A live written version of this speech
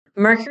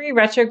Mercury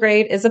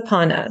retrograde is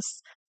upon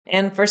us.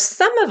 And for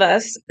some of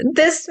us,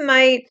 this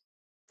might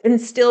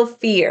instill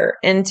fear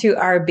into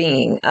our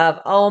being of,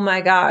 oh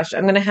my gosh,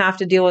 I'm going to have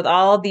to deal with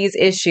all these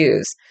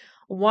issues.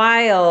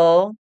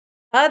 While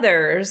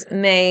others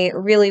may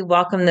really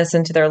welcome this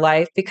into their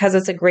life because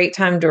it's a great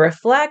time to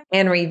reflect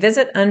and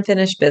revisit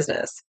unfinished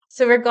business.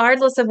 So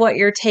regardless of what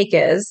your take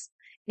is,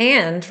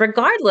 and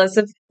regardless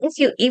of if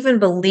you even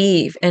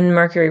believe in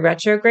Mercury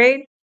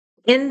retrograde,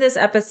 in this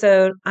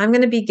episode, I'm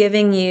going to be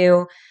giving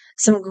you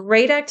some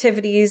great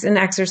activities and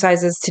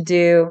exercises to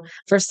do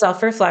for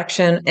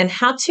self-reflection and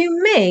how to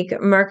make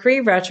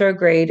Mercury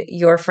retrograde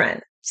your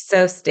friend.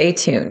 So stay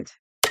tuned.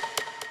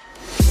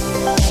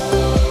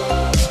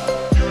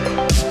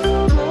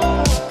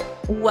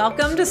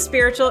 Welcome to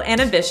Spiritual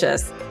and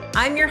Ambitious.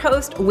 I'm your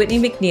host, Whitney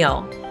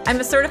McNeil. I'm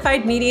a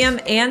certified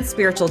medium and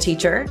spiritual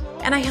teacher,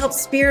 and I help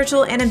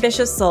spiritual and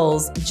ambitious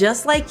souls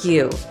just like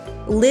you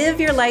live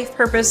your life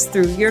purpose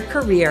through your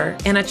career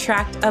and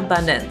attract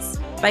abundance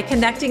by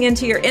connecting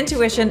into your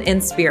intuition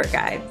and spirit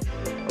guides.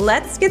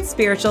 Let's get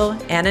spiritual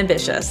and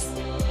ambitious.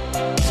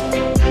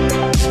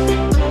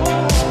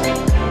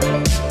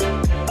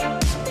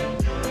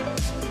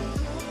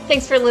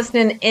 Thanks for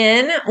listening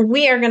in.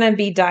 We are going to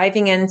be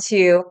diving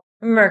into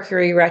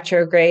Mercury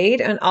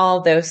retrograde and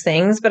all those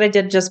things, but I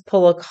did just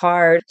pull a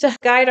card to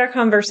guide our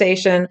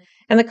conversation.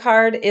 And the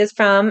card is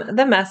from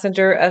the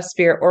Messenger of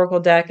Spirit Oracle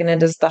deck, and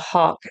it is the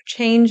Hawk.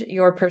 Change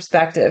your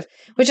perspective,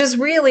 which is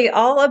really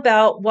all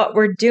about what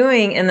we're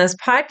doing in this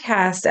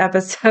podcast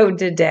episode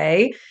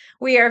today.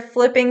 We are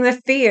flipping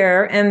the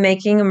fear and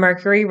making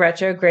Mercury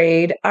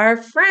retrograde our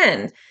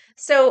friend.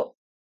 So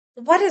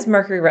what is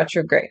Mercury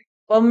retrograde?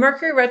 Well,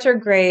 Mercury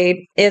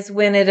retrograde is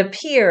when it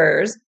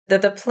appears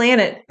that the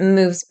planet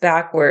moves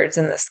backwards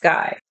in the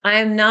sky. I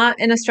am not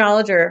an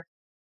astrologer,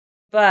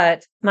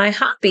 but my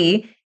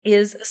hobby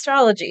is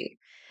astrology.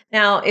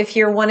 Now, if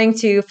you're wanting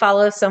to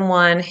follow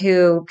someone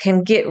who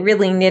can get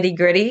really nitty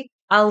gritty,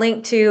 I'll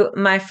link to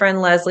my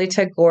friend Leslie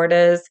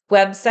Tagorda's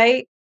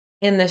website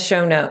in the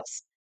show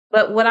notes.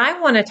 But what I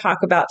want to talk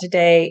about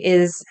today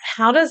is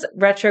how does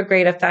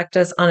retrograde affect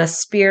us on a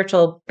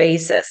spiritual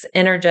basis,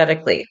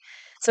 energetically?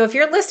 So if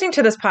you're listening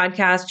to this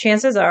podcast,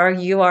 chances are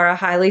you are a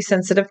highly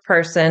sensitive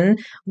person,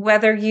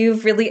 whether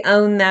you've really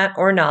owned that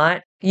or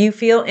not. You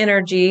feel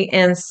energy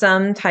in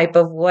some type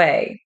of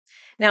way.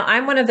 Now,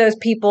 I'm one of those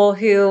people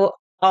who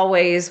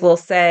always will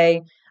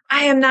say,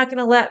 I am not going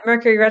to let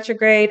Mercury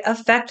retrograde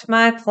affect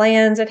my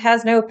plans. It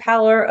has no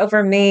power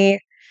over me.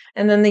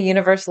 And then the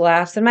universe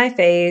laughs in my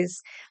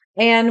face.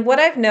 And what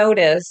I've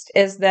noticed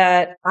is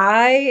that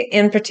I,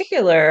 in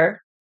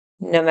particular,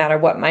 no matter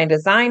what my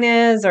design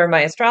is or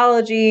my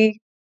astrology,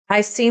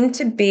 I seem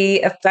to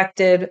be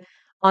affected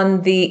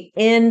on the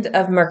end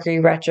of Mercury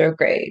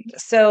retrograde.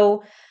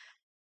 So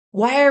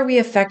why are we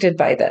affected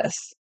by this?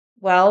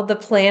 Well, the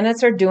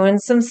planets are doing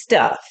some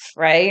stuff,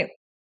 right?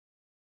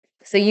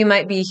 So you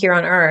might be here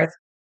on Earth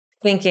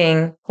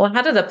thinking, well,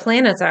 how do the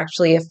planets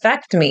actually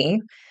affect me?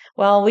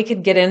 Well, we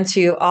could get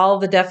into all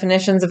the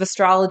definitions of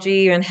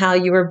astrology and how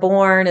you were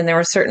born, and there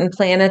were certain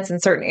planets in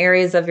certain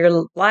areas of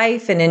your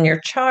life and in your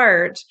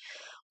chart.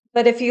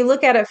 But if you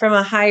look at it from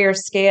a higher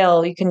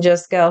scale, you can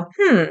just go,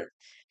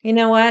 you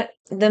know what?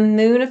 The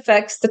moon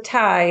affects the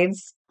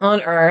tides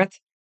on Earth.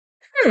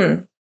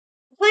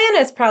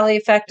 Planets probably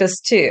affect us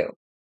too.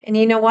 And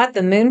you know what?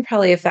 The moon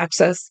probably affects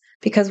us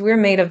because we're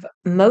made of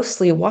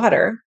mostly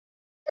water.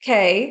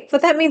 Okay,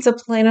 but that means the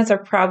planets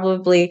are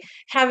probably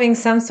having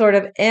some sort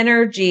of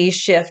energy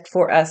shift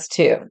for us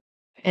too.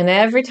 And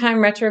every time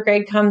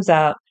retrograde comes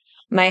out,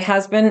 my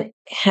husband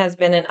has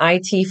been in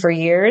IT for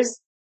years.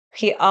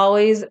 He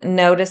always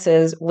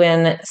notices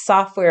when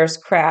softwares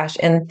crash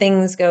and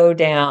things go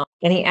down.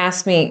 And he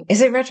asks me,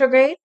 is it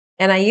retrograde?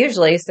 And I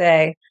usually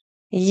say,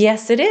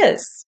 yes, it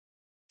is.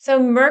 So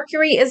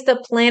Mercury is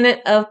the planet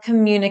of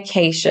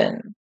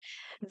communication.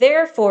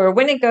 Therefore,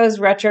 when it goes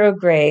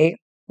retrograde,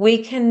 we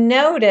can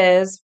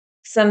notice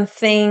some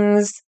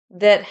things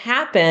that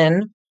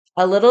happen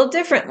a little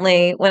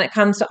differently when it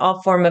comes to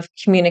all form of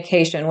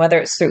communication,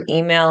 whether it's through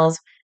emails,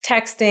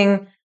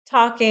 texting,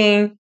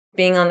 talking,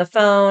 being on the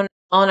phone,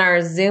 on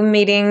our Zoom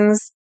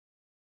meetings,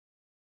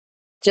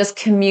 just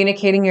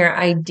communicating your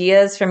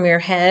ideas from your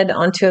head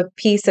onto a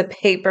piece of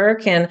paper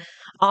can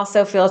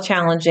also feel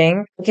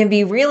challenging. It can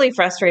be really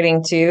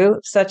frustrating too,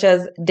 such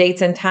as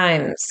dates and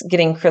times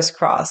getting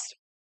crisscrossed,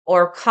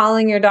 or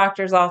calling your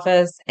doctor's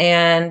office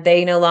and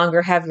they no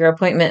longer have your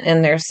appointment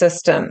in their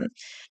system.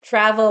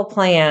 Travel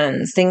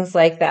plans, things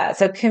like that.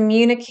 So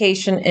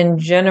communication in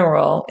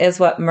general is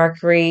what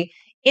Mercury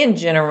in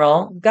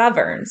general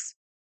governs.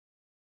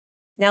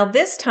 Now,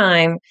 this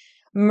time,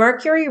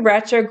 Mercury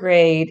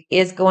retrograde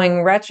is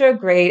going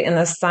retrograde in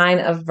the sign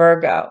of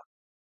Virgo.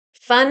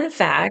 Fun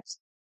fact,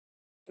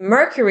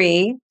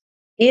 Mercury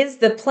is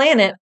the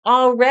planet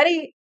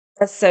already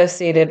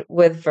associated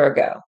with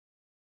Virgo.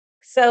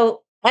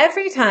 So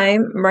every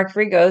time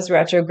Mercury goes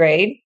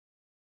retrograde,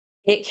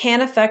 it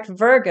can affect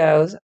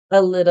Virgos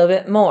a little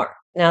bit more.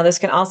 Now, this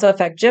can also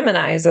affect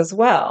Geminis as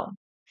well.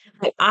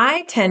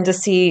 I tend to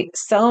see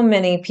so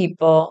many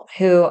people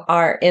who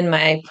are in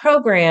my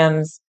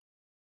programs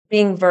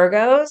being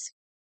Virgos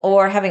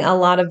or having a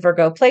lot of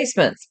Virgo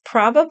placements,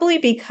 probably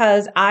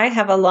because I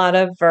have a lot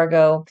of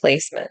Virgo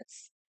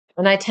placements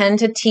and I tend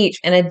to teach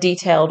in a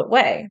detailed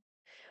way.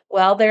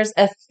 Well, there's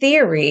a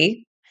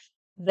theory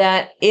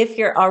that if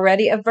you're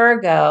already a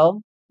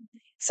Virgo,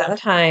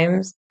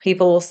 sometimes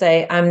people will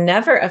say, I'm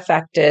never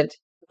affected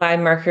by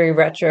Mercury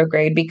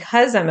retrograde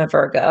because I'm a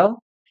Virgo.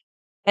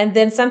 And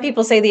then some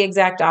people say the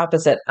exact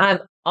opposite. I'm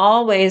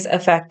always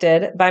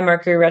affected by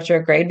Mercury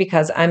retrograde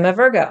because I'm a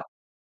Virgo.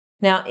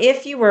 Now,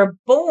 if you were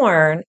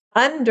born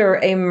under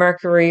a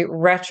Mercury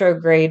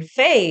retrograde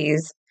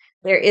phase,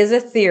 there is a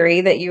theory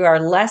that you are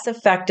less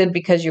affected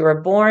because you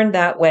were born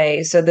that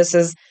way. So this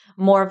is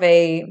more of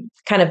a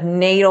kind of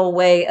natal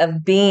way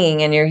of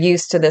being, and you're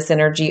used to this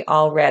energy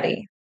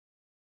already.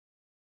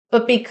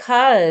 But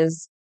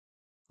because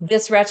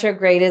this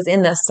retrograde is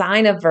in the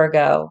sign of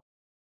Virgo,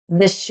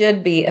 this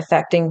should be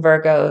affecting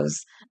Virgos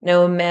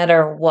no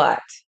matter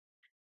what.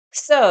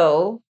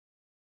 So,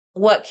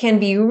 what can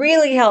be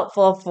really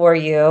helpful for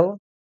you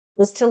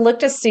is to look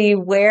to see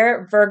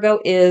where Virgo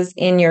is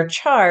in your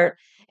chart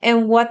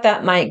and what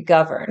that might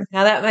govern.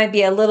 Now, that might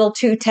be a little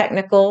too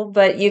technical,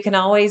 but you can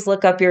always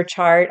look up your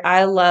chart.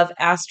 I love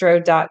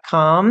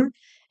astro.com.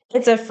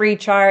 It's a free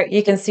chart.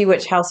 You can see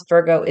which house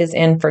Virgo is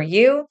in for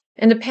you.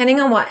 And depending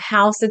on what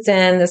house it's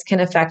in, this can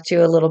affect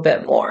you a little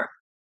bit more.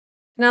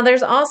 Now,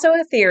 there's also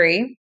a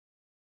theory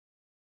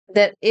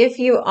that if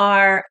you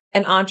are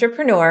an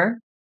entrepreneur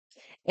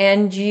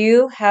and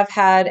you have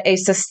had a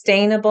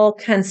sustainable,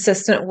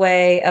 consistent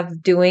way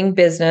of doing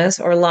business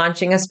or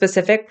launching a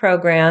specific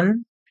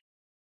program,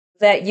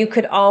 that you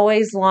could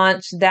always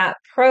launch that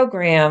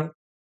program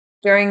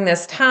during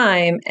this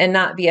time and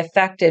not be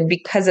affected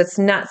because it's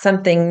not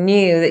something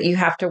new that you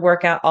have to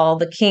work out all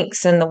the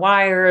kinks and the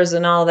wires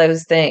and all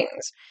those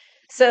things.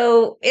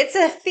 So it's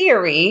a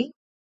theory.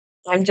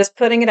 I'm just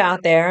putting it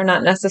out there,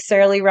 not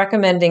necessarily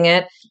recommending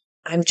it.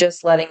 I'm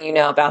just letting you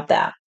know about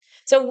that.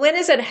 So when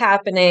is it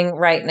happening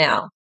right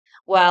now?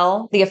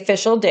 Well, the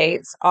official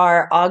dates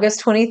are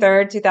August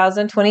 23rd,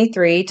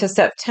 2023 to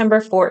September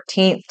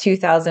 14th,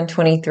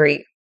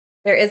 2023.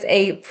 There is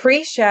a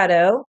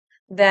pre-shadow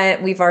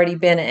that we've already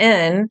been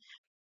in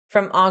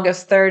from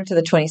August 3rd to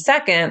the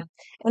 22nd,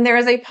 and there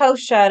is a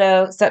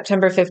post-shadow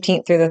September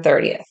 15th through the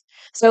 30th.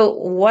 So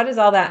what does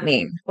all that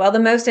mean? Well, the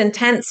most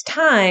intense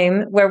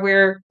time where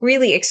we're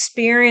really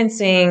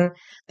experiencing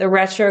the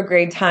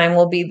retrograde time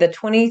will be the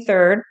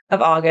 23rd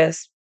of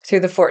August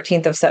through the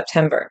 14th of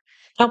September.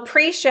 Now,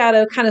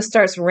 pre-shadow kind of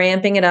starts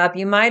ramping it up.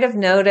 You might have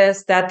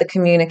noticed that the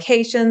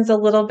communication's a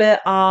little bit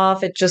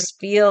off. It just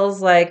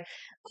feels like,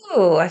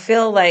 oh, I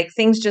feel like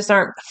things just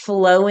aren't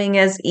flowing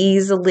as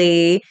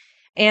easily.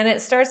 And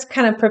it starts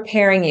kind of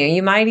preparing you.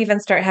 You might even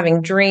start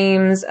having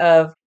dreams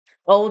of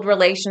old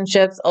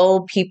relationships,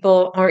 old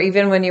people, or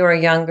even when you were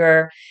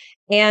younger.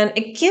 And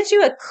it gives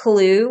you a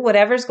clue,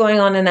 whatever's going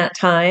on in that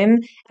time,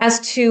 as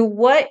to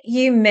what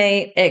you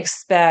may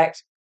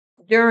expect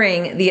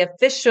during the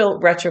official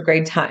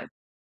retrograde time.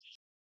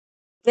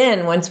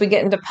 Then, once we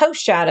get into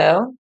post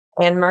shadow,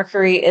 and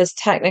Mercury is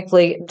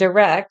technically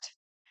direct,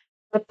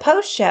 the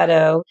post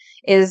shadow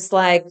is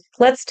like,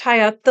 let's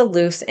tie up the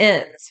loose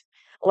ends.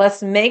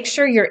 Let's make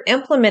sure you're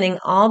implementing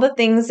all the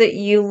things that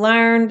you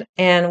learned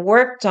and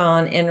worked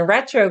on in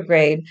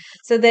retrograde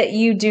so that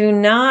you do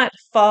not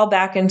fall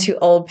back into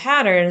old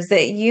patterns,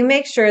 that you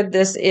make sure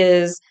this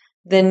is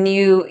the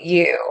new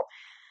you.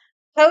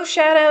 Post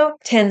shadow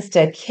tends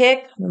to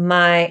kick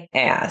my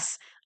ass.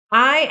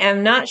 I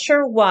am not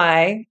sure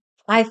why.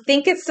 I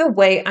think it's the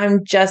way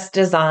I'm just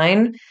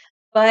designed,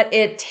 but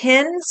it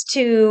tends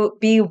to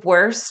be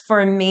worse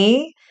for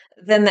me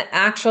than the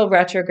actual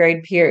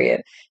retrograde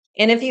period.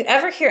 And if you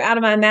ever hear out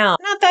of my mouth,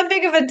 not that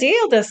big of a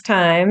deal this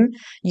time,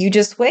 you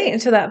just wait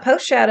until that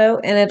post shadow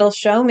and it'll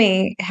show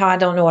me how I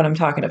don't know what I'm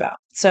talking about.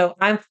 So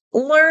I've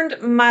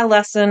learned my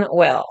lesson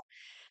well.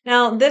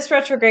 Now, this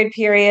retrograde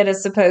period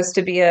is supposed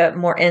to be a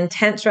more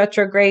intense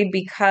retrograde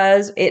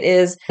because it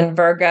is in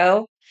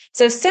Virgo.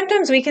 So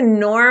symptoms we can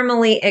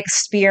normally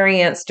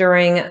experience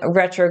during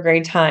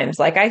retrograde times,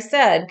 like I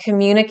said,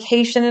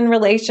 communication and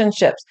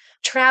relationships,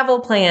 travel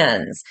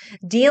plans,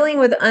 dealing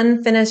with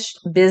unfinished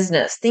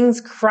business,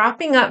 things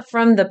cropping up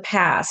from the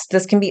past.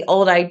 This can be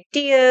old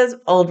ideas,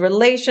 old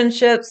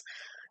relationships,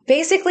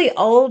 basically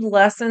old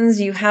lessons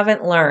you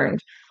haven't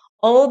learned,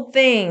 old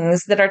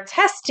things that are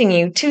testing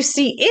you to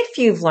see if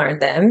you've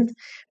learned them.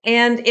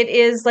 And it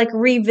is like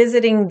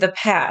revisiting the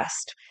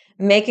past,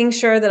 making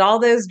sure that all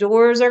those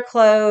doors are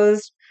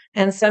closed.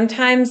 And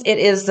sometimes it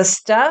is the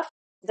stuff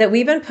that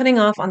we've been putting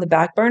off on the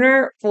back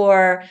burner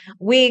for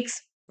weeks,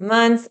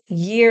 months,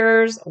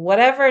 years,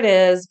 whatever it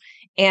is.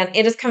 And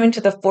it is coming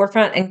to the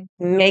forefront and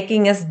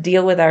making us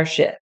deal with our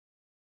shit.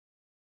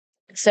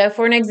 So,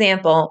 for an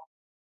example,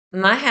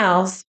 my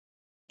house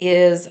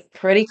is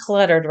pretty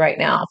cluttered right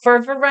now for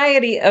a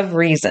variety of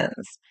reasons.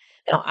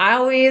 Now, I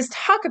always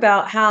talk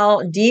about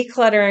how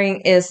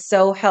decluttering is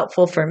so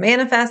helpful for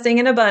manifesting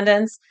in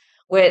abundance.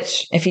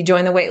 which if you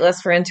join the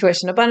waitlist for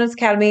Intuition Abundance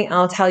Academy,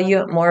 I'll tell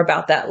you more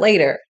about that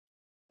later.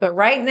 But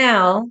right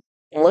now,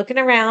 I'm looking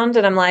around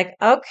and I'm like,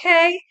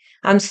 okay,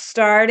 I'm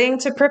starting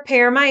to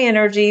prepare my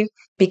energy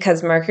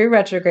because Mercury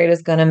retrograde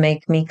is going to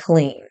make me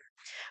clean.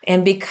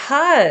 And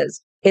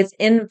because it's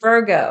in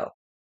Virgo,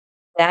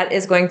 that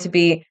is going to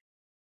be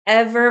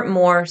ever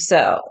more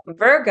so.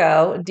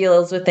 Virgo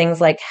deals with things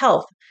like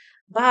health,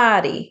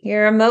 body,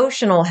 your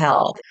emotional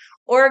health,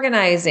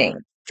 organizing,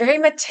 very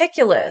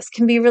meticulous,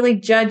 can be really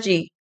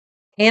judgy,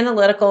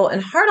 analytical,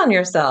 and hard on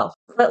yourself,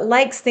 but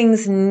likes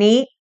things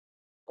neat,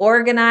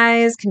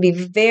 organized, can be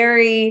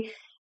very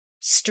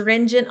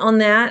stringent on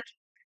that.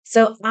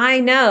 So I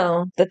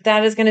know that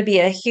that is going to be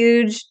a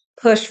huge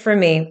push for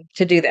me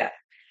to do that.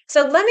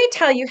 So let me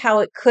tell you how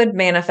it could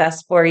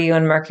manifest for you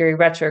in Mercury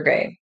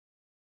retrograde.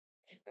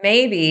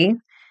 Maybe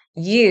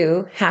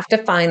you have to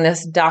find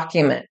this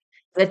document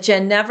that you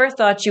never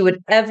thought you would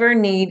ever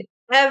need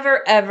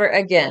ever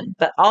again.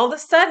 But all of a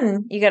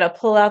sudden, you got to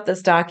pull out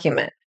this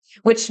document,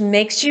 which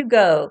makes you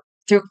go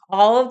through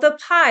all of the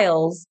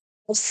piles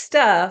of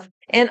stuff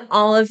in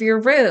all of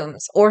your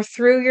rooms or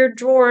through your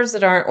drawers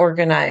that aren't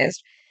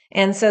organized.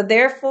 And so,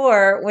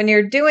 therefore, when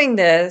you're doing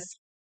this,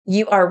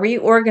 you are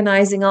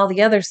reorganizing all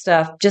the other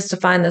stuff just to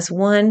find this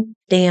one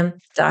damn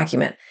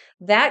document.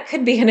 That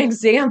could be an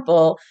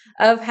example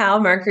of how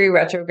Mercury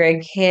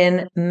retrograde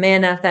can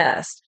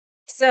manifest.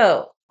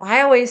 So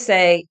I always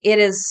say it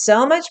is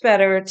so much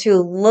better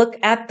to look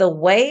at the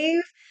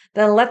wave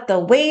than let the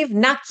wave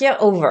knock you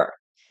over.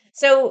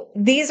 So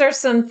these are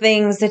some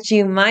things that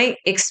you might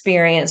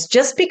experience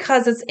just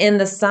because it's in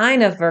the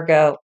sign of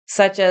Virgo,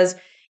 such as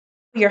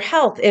your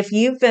health. If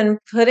you've been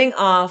putting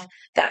off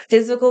that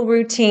physical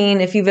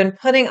routine, if you've been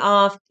putting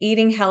off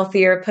eating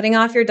healthier, putting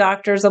off your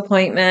doctor's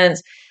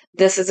appointments,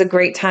 this is a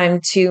great time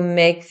to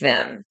make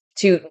them,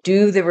 to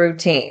do the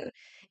routine.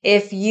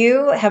 If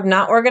you have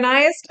not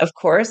organized, of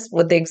course,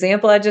 with the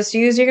example I just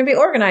used, you're going to be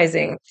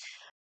organizing.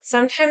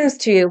 Sometimes,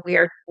 too, we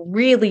are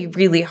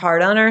really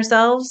hard on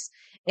ourselves,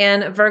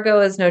 and Virgo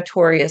is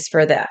notorious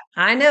for that.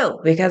 I know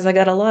because I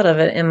got a lot of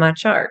it in my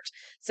chart.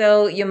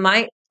 So you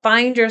might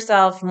find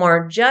yourself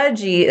more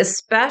judgy,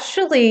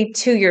 especially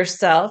to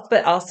yourself,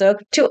 but also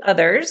to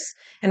others.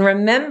 And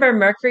remember,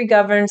 Mercury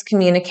governs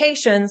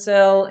communication.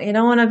 So you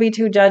don't want to be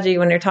too judgy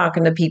when you're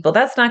talking to people.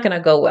 That's not going to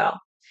go well.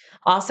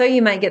 Also,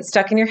 you might get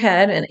stuck in your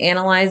head and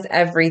analyze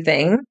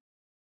everything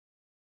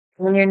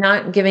when you're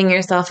not giving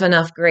yourself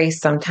enough grace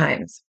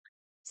sometimes.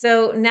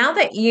 So now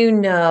that you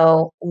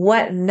know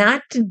what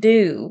not to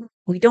do,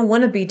 we don't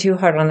want to be too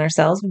hard on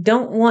ourselves. We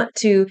don't want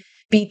to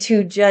be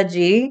too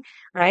judgy,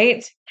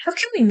 right? How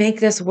can we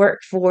make this work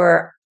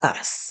for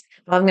us?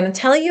 Well, I'm going to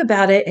tell you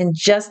about it in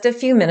just a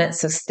few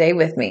minutes, so stay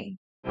with me.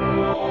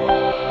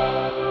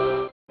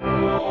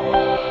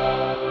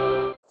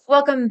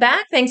 Welcome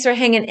back. Thanks for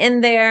hanging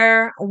in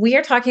there. We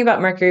are talking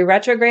about Mercury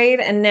retrograde,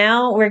 and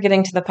now we're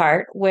getting to the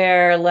part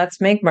where let's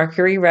make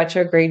Mercury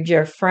retrograde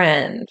your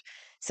friend.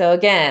 So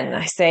again,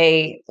 I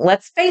say,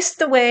 let's face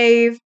the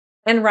wave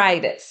and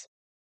ride it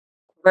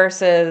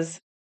versus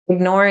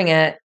ignoring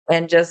it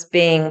and just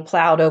being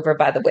plowed over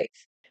by the wave.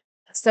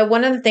 So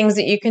one of the things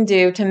that you can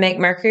do to make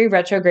Mercury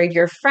retrograde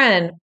your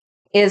friend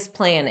is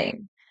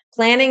planning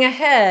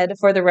ahead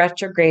for the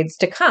retrogrades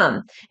to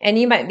come. And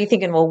you might be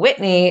thinking, well,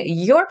 Whitney,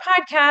 your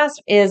podcast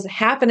is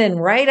happening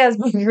right as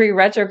Mercury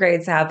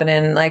retrogrades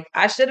happening. Like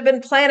I should have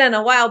been planning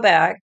a while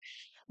back.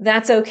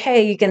 That's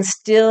okay. You can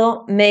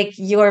still make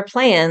your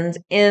plans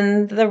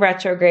in the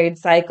retrograde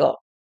cycle,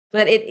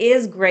 but it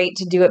is great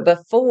to do it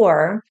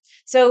before.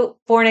 So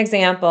for an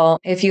example,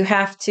 if you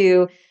have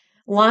to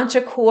launch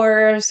a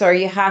course or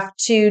you have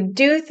to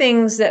do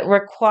things that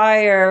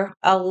require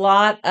a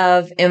lot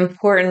of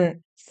important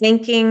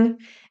thinking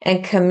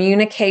and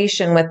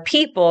communication with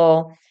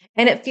people,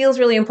 and it feels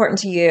really important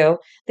to you,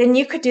 then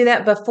you could do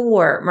that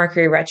before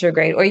Mercury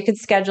retrograde, or you could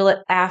schedule it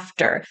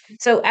after.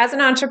 So as an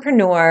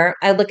entrepreneur,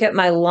 I look at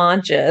my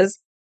launches,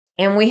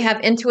 and we have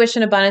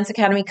Intuition Abundance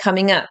Academy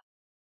coming up.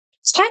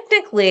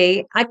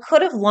 Technically, I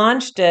could have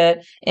launched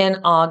it in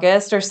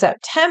August or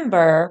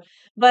September,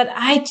 but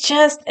I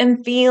just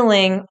am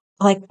feeling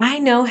like I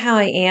know how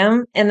I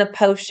am in the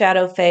post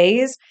shadow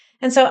phase.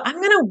 And so I'm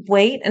going to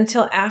wait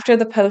until after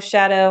the post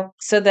shadow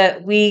so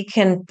that we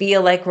can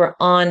feel like we're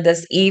on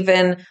this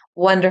even,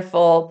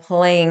 wonderful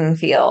playing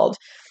field.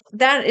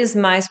 That is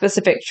my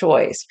specific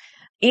choice.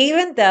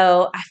 Even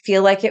though I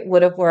feel like it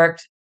would have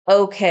worked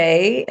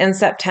okay in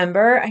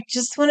September, I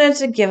just wanted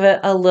to give it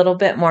a little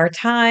bit more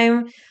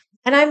time.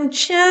 And I'm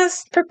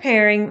just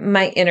preparing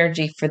my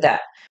energy for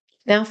that.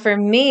 Now, for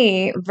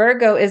me,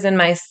 Virgo is in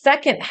my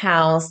second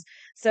house.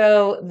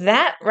 So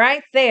that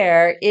right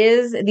there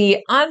is the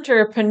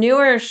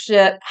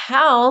entrepreneurship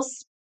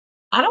house.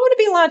 I don't want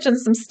to be launching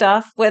some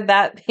stuff with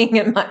that being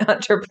in my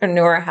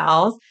entrepreneur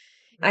house.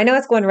 I know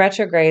it's going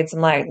retrogrades.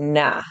 I'm like,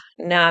 nah,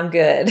 I'm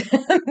good.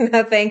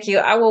 No, thank you.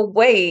 I will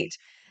wait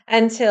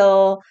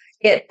until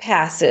it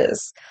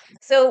passes.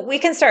 So we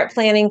can start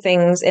planning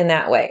things in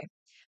that way.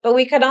 But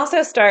we could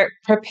also start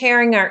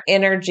preparing our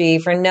energy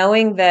for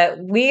knowing that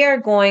we are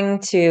going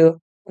to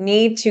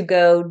need to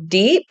go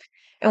deep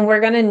and we're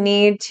going to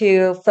need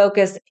to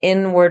focus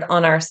inward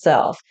on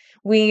ourselves.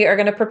 We are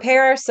going to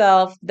prepare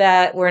ourselves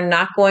that we're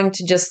not going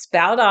to just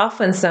spout off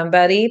when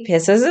somebody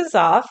pisses us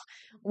off.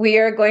 We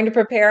are going to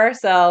prepare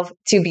ourselves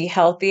to be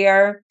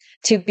healthier,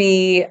 to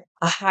be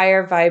a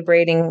higher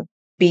vibrating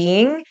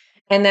being,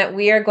 and that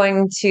we are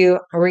going to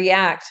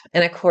react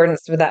in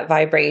accordance with that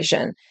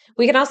vibration.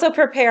 We can also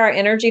prepare our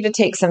energy to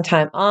take some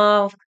time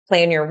off,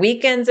 plan your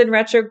weekends in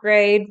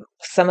retrograde.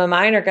 Some of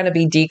mine are going to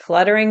be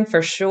decluttering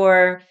for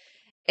sure,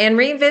 and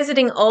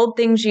revisiting old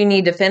things you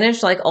need to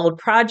finish, like old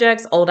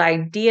projects, old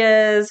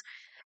ideas.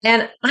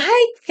 And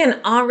I can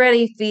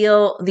already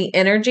feel the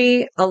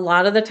energy a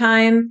lot of the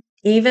time,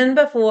 even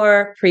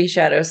before pre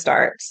shadow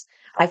starts.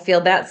 I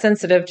feel that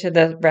sensitive to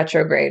the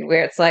retrograde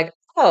where it's like,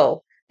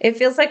 oh, it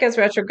feels like it's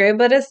retrograde,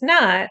 but it's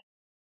not.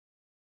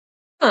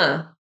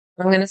 Huh.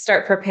 I'm going to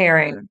start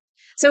preparing.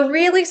 So,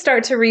 really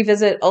start to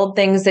revisit old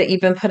things that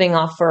you've been putting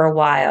off for a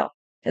while.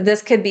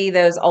 This could be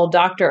those old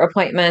doctor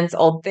appointments,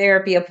 old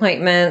therapy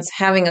appointments,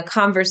 having a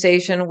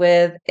conversation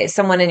with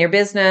someone in your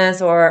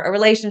business or a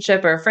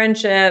relationship or a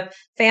friendship,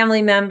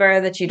 family member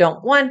that you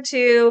don't want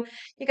to.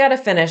 You got to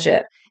finish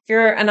it. If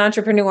you're an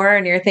entrepreneur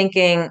and you're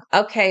thinking,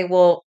 okay,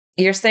 well,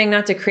 you're saying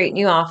not to create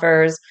new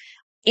offers.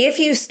 If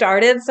you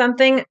started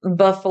something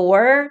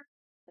before,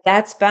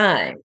 that's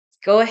fine.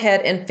 Go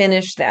ahead and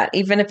finish that.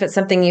 Even if it's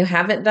something you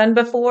haven't done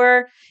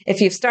before,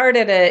 if you've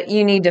started it,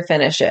 you need to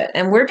finish it.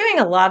 And we're doing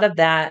a lot of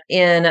that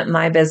in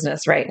my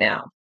business right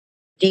now.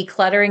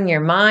 Decluttering your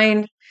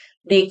mind,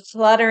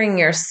 decluttering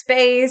your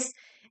space,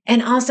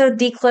 and also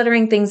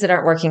decluttering things that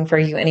aren't working for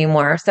you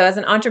anymore. So, as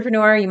an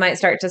entrepreneur, you might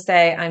start to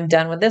say, I'm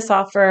done with this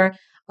offer.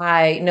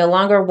 I no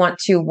longer want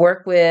to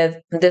work with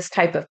this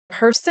type of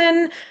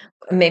person.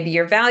 Maybe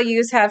your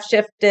values have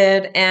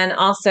shifted, and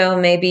also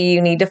maybe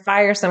you need to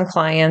fire some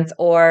clients,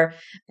 or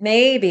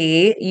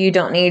maybe you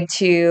don't need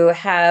to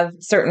have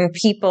certain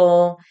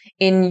people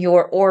in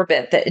your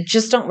orbit that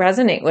just don't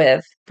resonate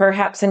with.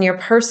 Perhaps in your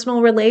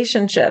personal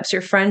relationships,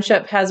 your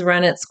friendship has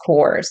run its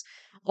course.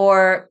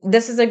 Or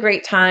this is a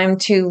great time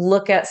to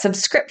look at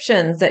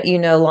subscriptions that you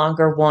no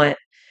longer want.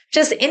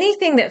 Just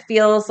anything that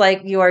feels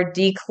like you are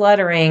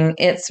decluttering,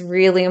 it's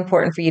really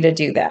important for you to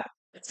do that.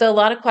 So, a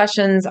lot of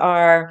questions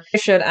are,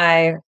 should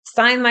I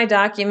sign my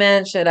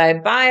document? Should I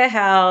buy a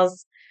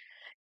house?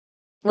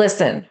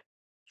 Listen,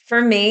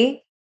 for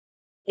me,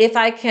 if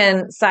I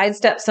can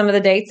sidestep some of the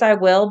dates, I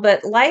will,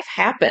 but life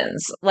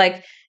happens.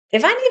 Like,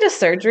 if I need a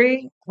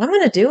surgery, I'm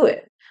going to do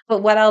it.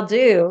 But what I'll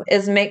do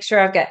is make sure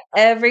I've got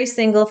every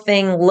single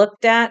thing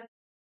looked at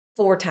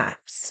 4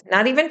 times,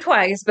 not even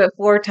twice, but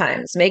 4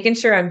 times, making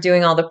sure I'm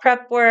doing all the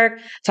prep work,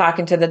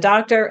 talking to the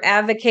doctor,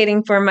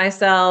 advocating for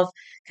myself,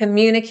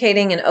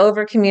 communicating and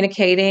over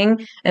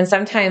communicating. And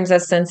sometimes,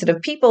 as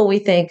sensitive people, we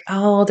think,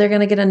 oh, they're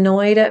going to get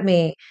annoyed at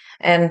me.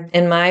 And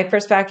in my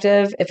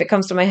perspective, if it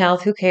comes to my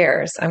health, who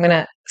cares? I'm going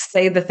to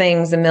say the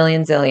things a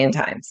million zillion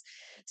times.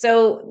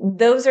 So,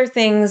 those are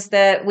things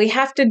that we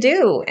have to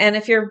do. And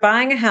if you're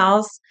buying a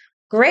house,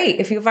 great.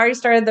 If you've already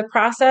started the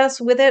process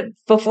with it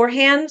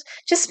beforehand,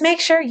 just make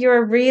sure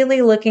you're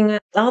really looking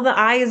at all the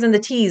I's and the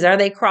T's. Are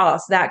they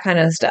crossed? That kind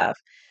of stuff.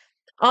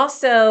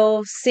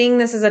 Also, seeing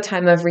this as a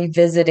time of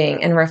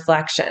revisiting and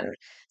reflection.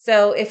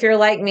 So, if you're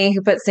like me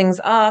who puts things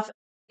off,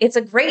 it's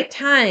a great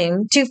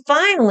time to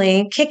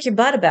finally kick your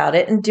butt about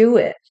it and do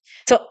it.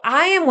 So,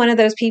 I am one of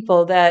those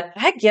people that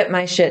I get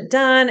my shit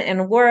done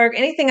and work.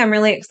 Anything I'm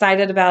really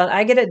excited about,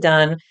 I get it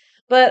done.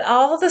 But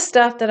all the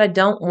stuff that I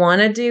don't want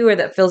to do or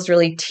that feels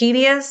really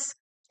tedious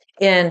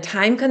and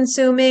time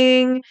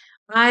consuming,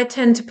 I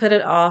tend to put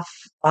it off,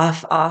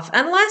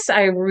 unless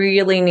I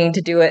really need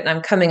to do it and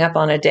I'm coming up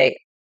on a date.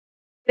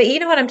 But you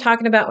know what I'm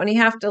talking about when you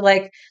have to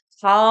like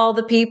call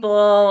the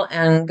people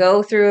and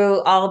go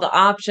through all the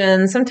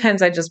options.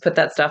 Sometimes I just put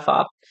that stuff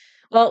off.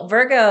 Well,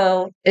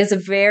 Virgo is a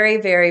very,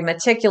 very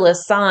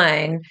meticulous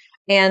sign.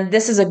 And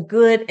this is a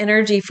good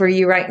energy for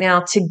you right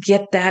now to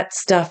get that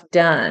stuff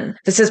done.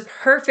 This is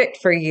perfect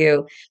for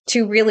you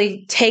to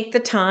really take the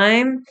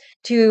time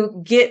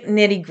to get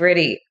nitty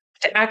gritty,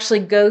 to actually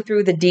go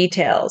through the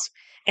details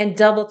and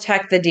double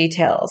check the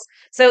details.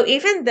 So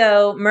even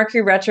though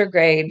Mercury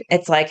retrograde,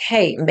 it's like,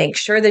 hey, make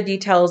sure the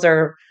details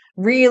are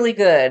really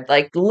good.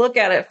 Like look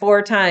at it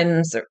 4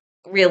 times,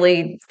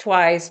 really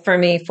twice for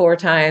me, 4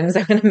 times.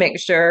 I'm going to make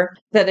sure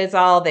that it's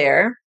all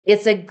there.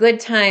 It's a good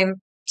time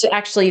to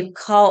actually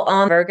call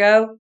on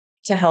Virgo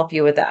to help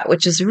you with that,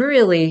 which is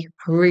really,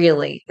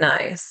 really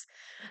nice.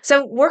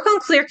 So work on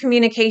clear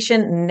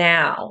communication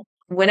now.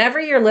 Whenever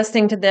you're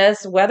listening to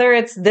this, whether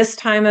it's this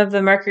time of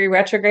the Mercury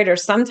retrograde or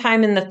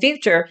sometime in the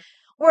future,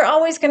 we're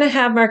always going to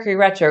have Mercury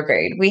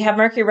retrograde. We have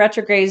Mercury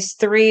retrogrades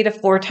 3 to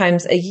 4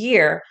 times a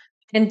year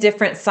in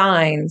different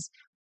signs.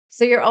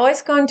 So you're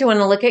always going to want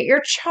to look at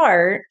your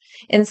chart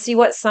and see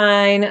what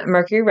sign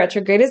Mercury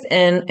retrograde is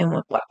in and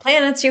what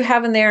planets you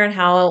have in there and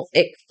how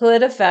it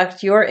could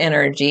affect your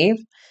energy.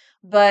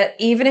 But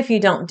even if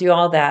you don't do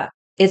all that,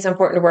 it's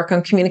important to work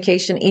on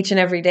communication each and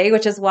every day,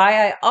 which is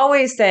why I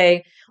always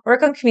say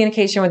work on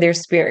communication with your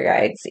spirit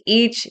guides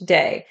each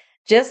day.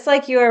 Just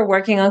like you are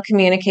working on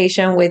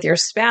communication with your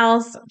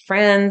spouse,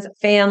 friends,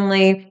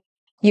 family,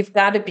 you've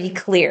got to be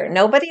clear.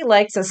 Nobody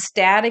likes a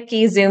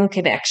staticky Zoom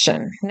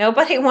connection.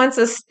 Nobody wants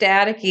a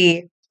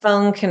staticky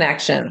phone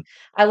connection.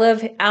 I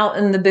live out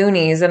in the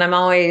boonies and I'm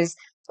always,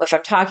 if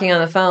I'm talking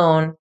on the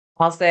phone,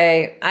 I'll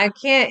say, I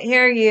can't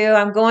hear you.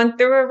 I'm going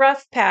through a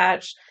rough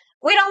patch.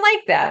 We don't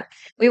like that.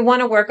 We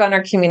want to work on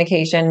our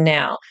communication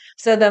now.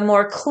 So the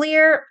more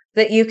clear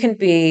that you can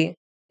be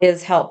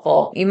is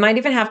helpful. You might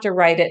even have to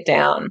write it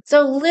down.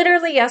 So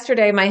literally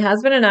yesterday, my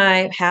husband and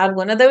I had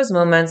one of those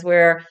moments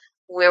where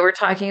we were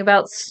talking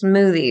about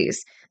smoothies.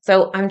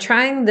 So I'm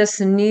trying this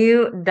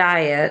new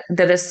diet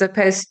that is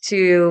supposed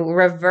to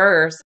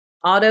reverse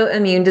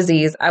autoimmune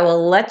disease. I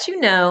will let you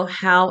know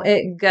how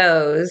it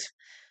goes,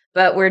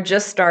 but we're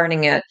just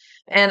starting it.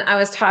 And I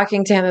was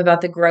talking to him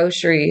about the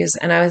groceries,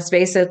 and I was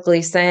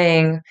basically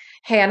saying,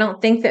 hey, I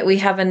don't think that we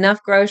have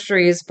enough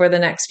groceries for the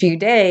next few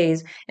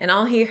days. And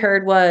all he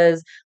heard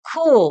was,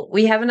 cool,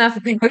 we have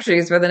enough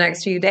groceries for the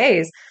next few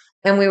days.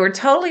 And we were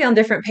totally on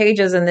different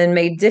pages and then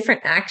made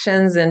different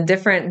actions and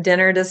different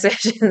dinner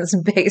decisions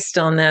based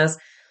on this.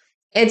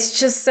 It's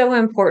just so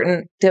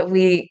important that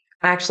we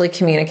actually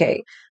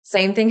communicate.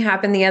 Same thing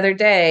happened the other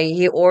day.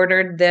 He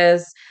ordered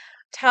this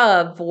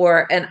tub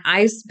for an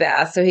ice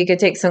bath so he could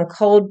take some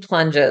cold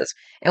plunges.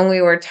 And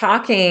we were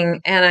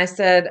talking, and I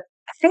said,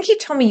 I think you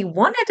told me you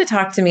wanted to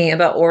talk to me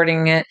about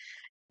ordering it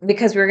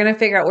because we were going to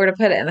figure out where to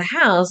put it in the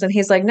house. And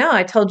he's like, no,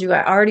 I told you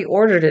I already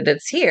ordered it.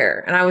 It's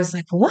here. And I was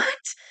like, what?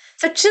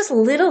 So just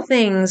little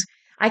things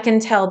I can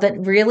tell that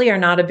really are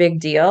not a big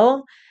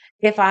deal.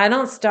 If I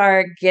don't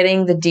start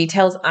getting the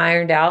details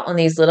ironed out on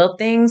these little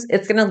things,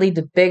 it's going to lead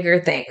to bigger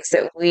things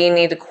that we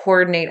need to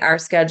coordinate our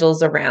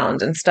schedules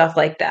around and stuff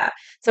like that.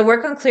 So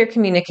work on clear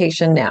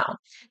communication now.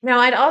 Now,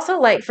 I'd also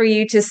like for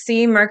you to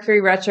see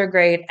Mercury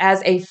retrograde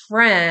as a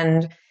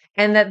friend,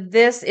 and that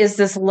this is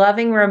this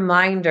loving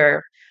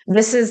reminder.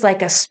 This is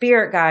like a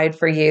spirit guide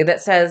for you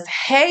that says,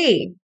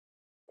 hey,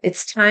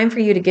 it's time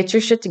for you to get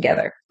your shit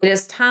together. It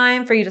is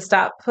time for you to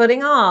stop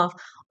putting off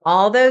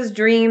all those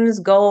dreams,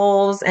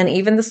 goals, and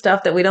even the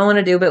stuff that we don't want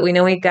to do, but we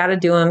know we got to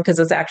do them because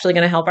it's actually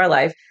going to help our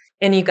life.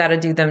 And you got to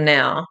do them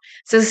now.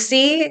 So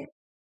see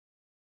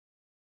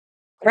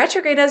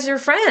retrograde as your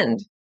friend,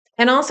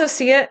 and also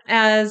see it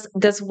as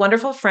this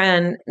wonderful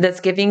friend that's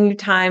giving you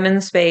time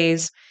and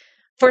space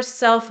for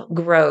self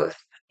growth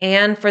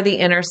and for the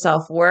inner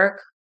self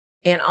work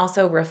and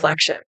also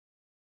reflection.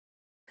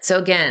 So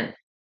again,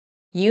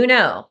 you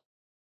know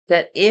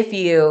that if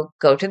you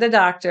go to the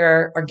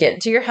doctor or get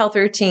into your health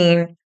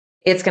routine,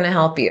 it's going to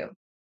help you.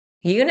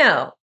 You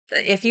know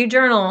that if you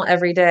journal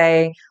every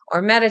day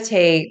or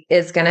meditate,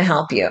 it's going to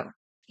help you.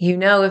 You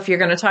know, if you're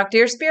going to talk to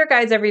your spirit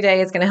guides every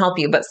day, it's going to help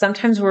you. But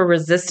sometimes we're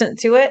resistant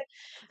to it.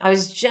 I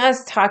was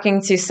just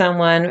talking to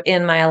someone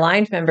in my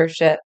aligned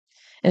membership,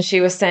 and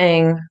she was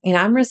saying,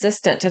 I'm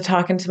resistant to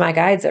talking to my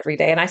guides every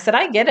day. And I said,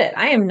 I get it.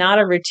 I am not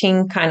a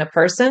routine kind of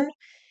person.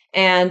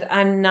 And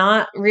I'm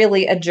not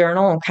really a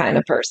journal kind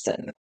of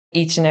person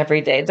each and every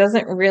day. It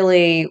doesn't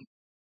really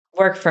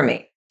work for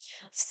me.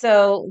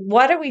 So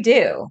what do we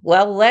do?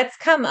 Well, let's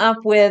come up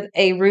with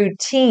a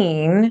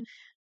routine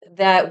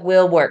that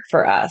will work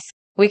for us.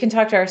 We can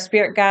talk to our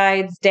spirit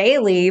guides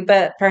daily,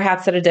 but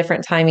perhaps at a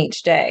different time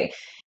each day.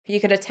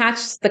 You could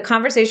attach the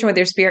conversation with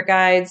your spirit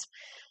guides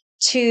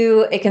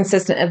to a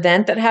consistent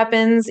event that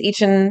happens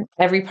each and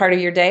every part of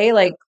your day,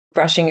 like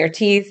brushing your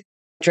teeth,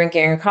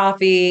 drinking your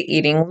coffee,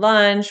 eating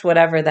lunch,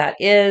 whatever that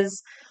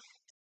is.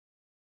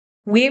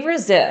 We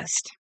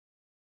resist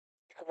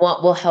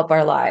what will help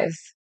our lives.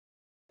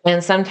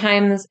 And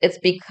sometimes it's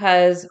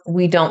because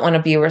we don't want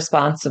to be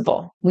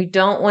responsible. We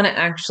don't want to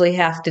actually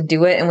have to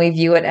do it, and we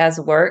view it as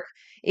work,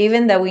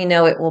 even though we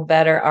know it will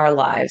better our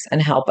lives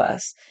and help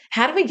us.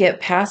 How do we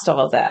get past all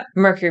of that?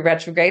 Mercury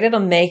retrograde, it'll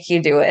make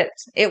you do it.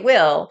 It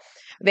will.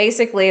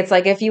 Basically, it's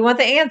like if you want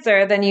the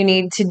answer, then you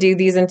need to do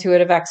these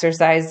intuitive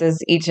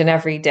exercises each and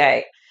every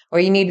day, or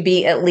you need to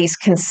be at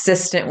least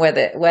consistent with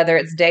it. Whether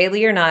it's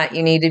daily or not,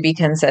 you need to be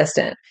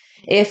consistent.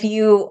 If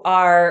you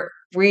are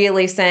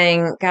really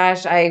saying,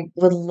 gosh, I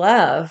would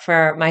love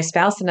for my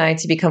spouse and I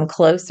to become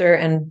closer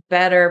and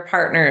better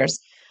partners,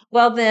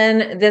 well,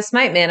 then this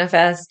might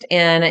manifest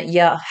in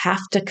you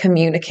have to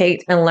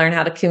communicate and learn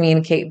how to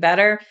communicate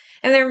better.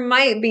 And there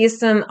might be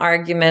some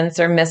arguments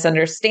or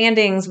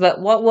misunderstandings,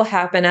 but what will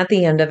happen at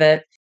the end of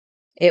it?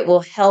 It will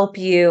help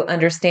you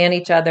understand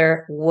each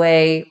other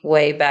way,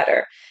 way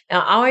better. Now,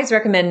 I always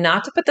recommend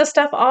not to put this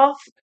stuff off.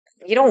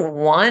 You don't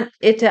want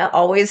it to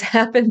always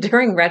happen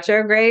during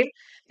retrograde,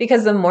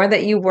 because the more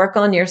that you work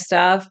on your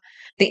stuff,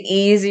 the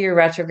easier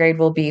retrograde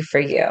will be for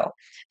you.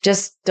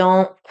 Just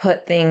don't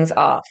put things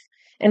off.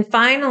 And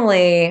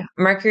finally,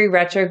 Mercury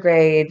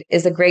retrograde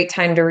is a great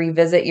time to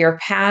revisit your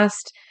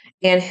past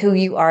and who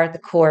you are at the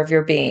core of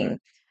your being.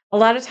 A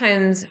lot of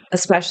times,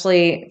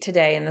 especially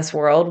today in this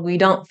world, we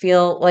don't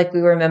feel like we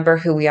remember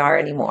who we are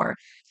anymore.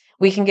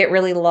 We can get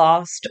really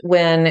lost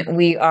when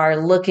we are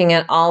looking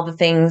at all the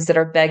things that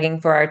are begging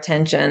for our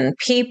attention,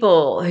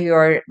 people who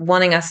are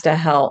wanting us to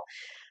help,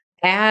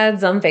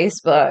 ads on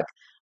Facebook,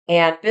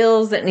 and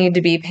bills that need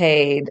to be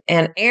paid,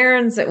 and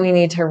errands that we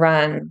need to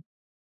run.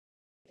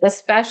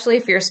 Especially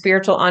if you're a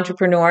spiritual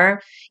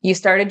entrepreneur, you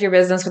started your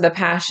business with a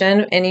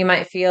passion and you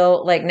might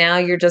feel like now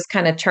you're just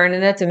kind of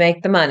churning it to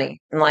make the money.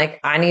 And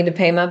like, I need to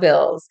pay my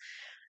bills.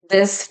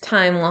 This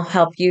time will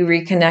help you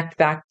reconnect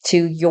back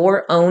to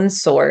your own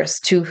source,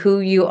 to who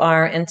you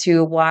are and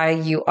to why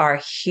you are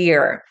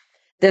here.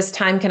 This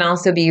time can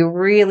also be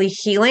really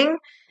healing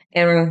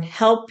and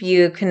help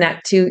you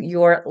connect to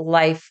your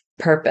life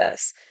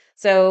purpose.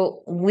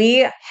 So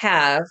we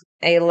have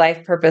a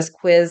life purpose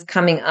quiz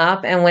coming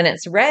up. And when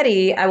it's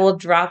ready, I will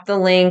drop the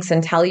links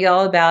and tell you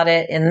all about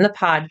it in the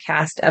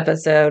podcast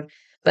episode.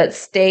 But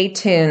stay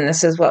tuned.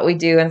 This is what we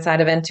do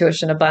inside of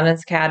Intuition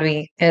Abundance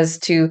Academy, is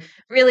to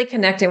really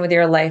connect in with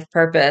your life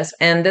purpose.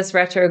 And this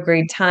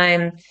retrograde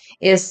time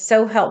is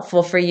so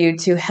helpful for you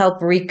to help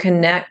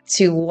reconnect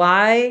to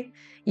why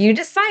you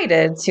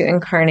decided to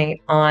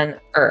incarnate on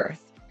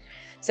Earth.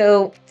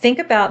 So think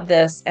about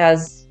this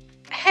as,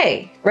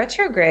 hey,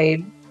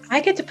 retrograde, I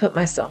get to put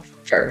myself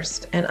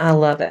first, and I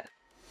love it.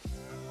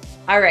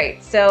 All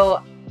right,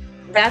 so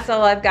that's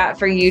all I've got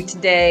for you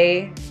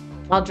today.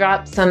 I'll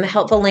drop some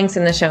helpful links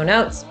in the show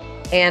notes,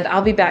 and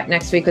I'll be back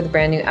next week with a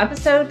brand new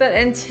episode. But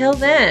until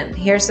then,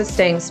 here's to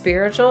staying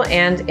spiritual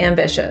and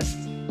ambitious.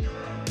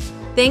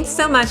 Thanks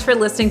so much for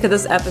listening to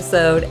this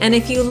episode. And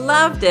if you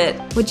loved it,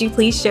 would you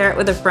please share it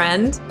with a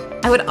friend?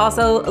 I would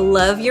also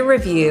love your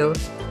review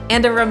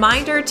and a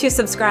reminder to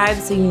subscribe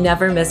so you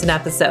never miss an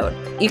episode.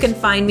 You can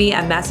find me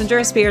at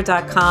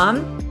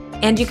messengerofspirit.com,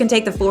 and you can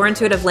take the 4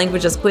 Intuitive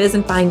Languages quiz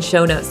and find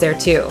show notes there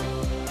too.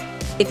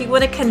 If you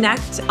want to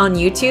connect on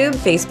YouTube,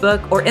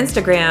 Facebook, or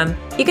Instagram,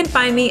 you can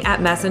find me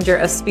at Messenger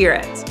of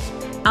Spirit.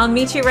 I'll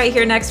meet you right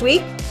here next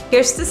week.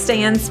 Here's to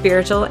staying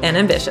spiritual and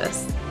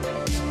ambitious.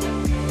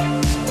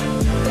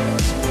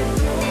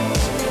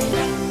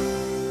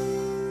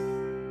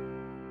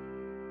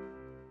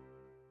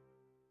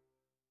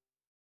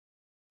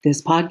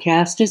 This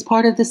podcast is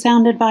part of the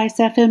Sound Advice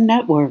FM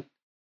network.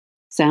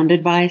 Sound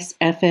Advice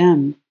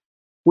FM.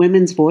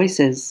 Women's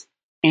voices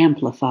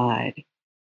amplified.